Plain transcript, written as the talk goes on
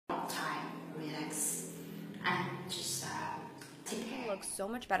time, relax, and just take care. Looks so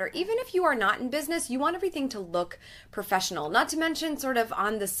much better. Even if you are not in business, you want everything to look professional. Not to mention, sort of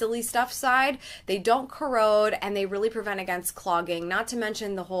on the silly stuff side, they don't corrode and they really prevent against clogging. Not to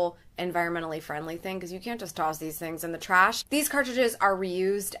mention the whole environmentally friendly thing, because you can't just toss these things in the trash. These cartridges are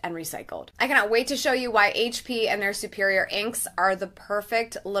reused and recycled. I cannot wait to show you why HP and their superior inks are the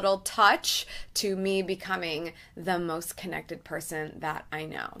perfect little touch to me becoming the most connected person that I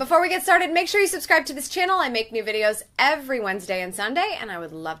know. Before we get started, make sure you subscribe to this channel. I make new videos every Wednesday and Sunday, and I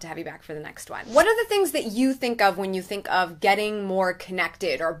would love to have you back for the next one. What are the things that you think of when you think of getting more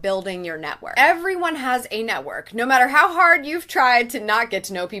connected or building your network? Everyone has a network. No matter how hard you've tried to not get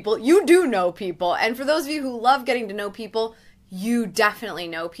to know people, you do know people. And for those of you who love getting to know people, you definitely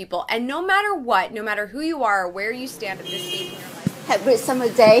know people. And no matter what, no matter who you are or where you stand at this stage in your life. Have a great summer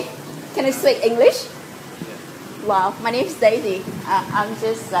day. Can I speak English? Wow, my name is Daisy. I'm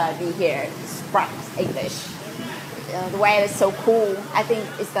just be here to practice English. The weather is so cool. I think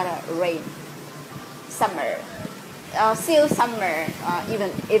it's gonna rain. Summer. Still summer, even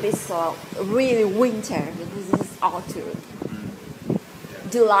if it's really winter. This is autumn.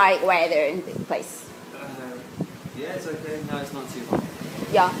 Do you like weather in this place? Yeah, it's okay. No, it's not too hot.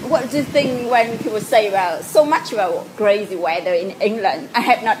 Yeah. What do you think when people say about so much about crazy weather in England? I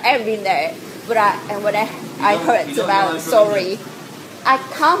have not ever been there, but when I heard about the story, I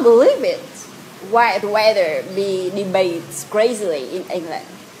can't believe it. Why the weather be debates crazily in England?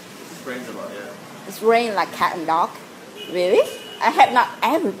 It rains a lot, yeah. It's rain like cat and dog. Really? I have not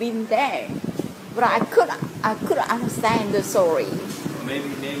ever been there, but I could understand the story.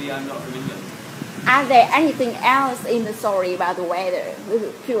 Maybe I'm not from England. Are there anything else in the story about the weather?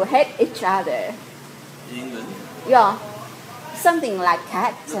 People hate each other. In England? Yeah. Something like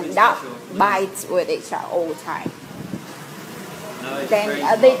cats Nothing and dogs special. bites with each other all the time. No, it's Then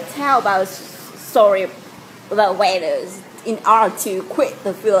rains a they lot. tell about story about weather in order to quit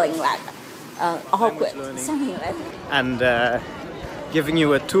the feeling like awkward, learning. something like that. And giving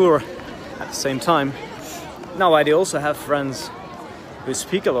you a tour at the same time. Now I also have friends who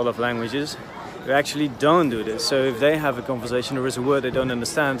speak a lot of languages who actually don't do this. So if they have a conversation, there is a word they don't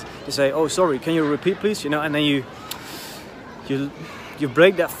understand, they say, "Oh, sorry, can you repeat, please?" You know, and then you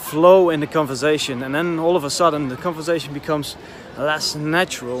break that flow in the conversation, and then all of a sudden the conversation becomes less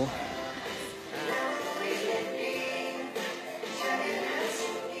natural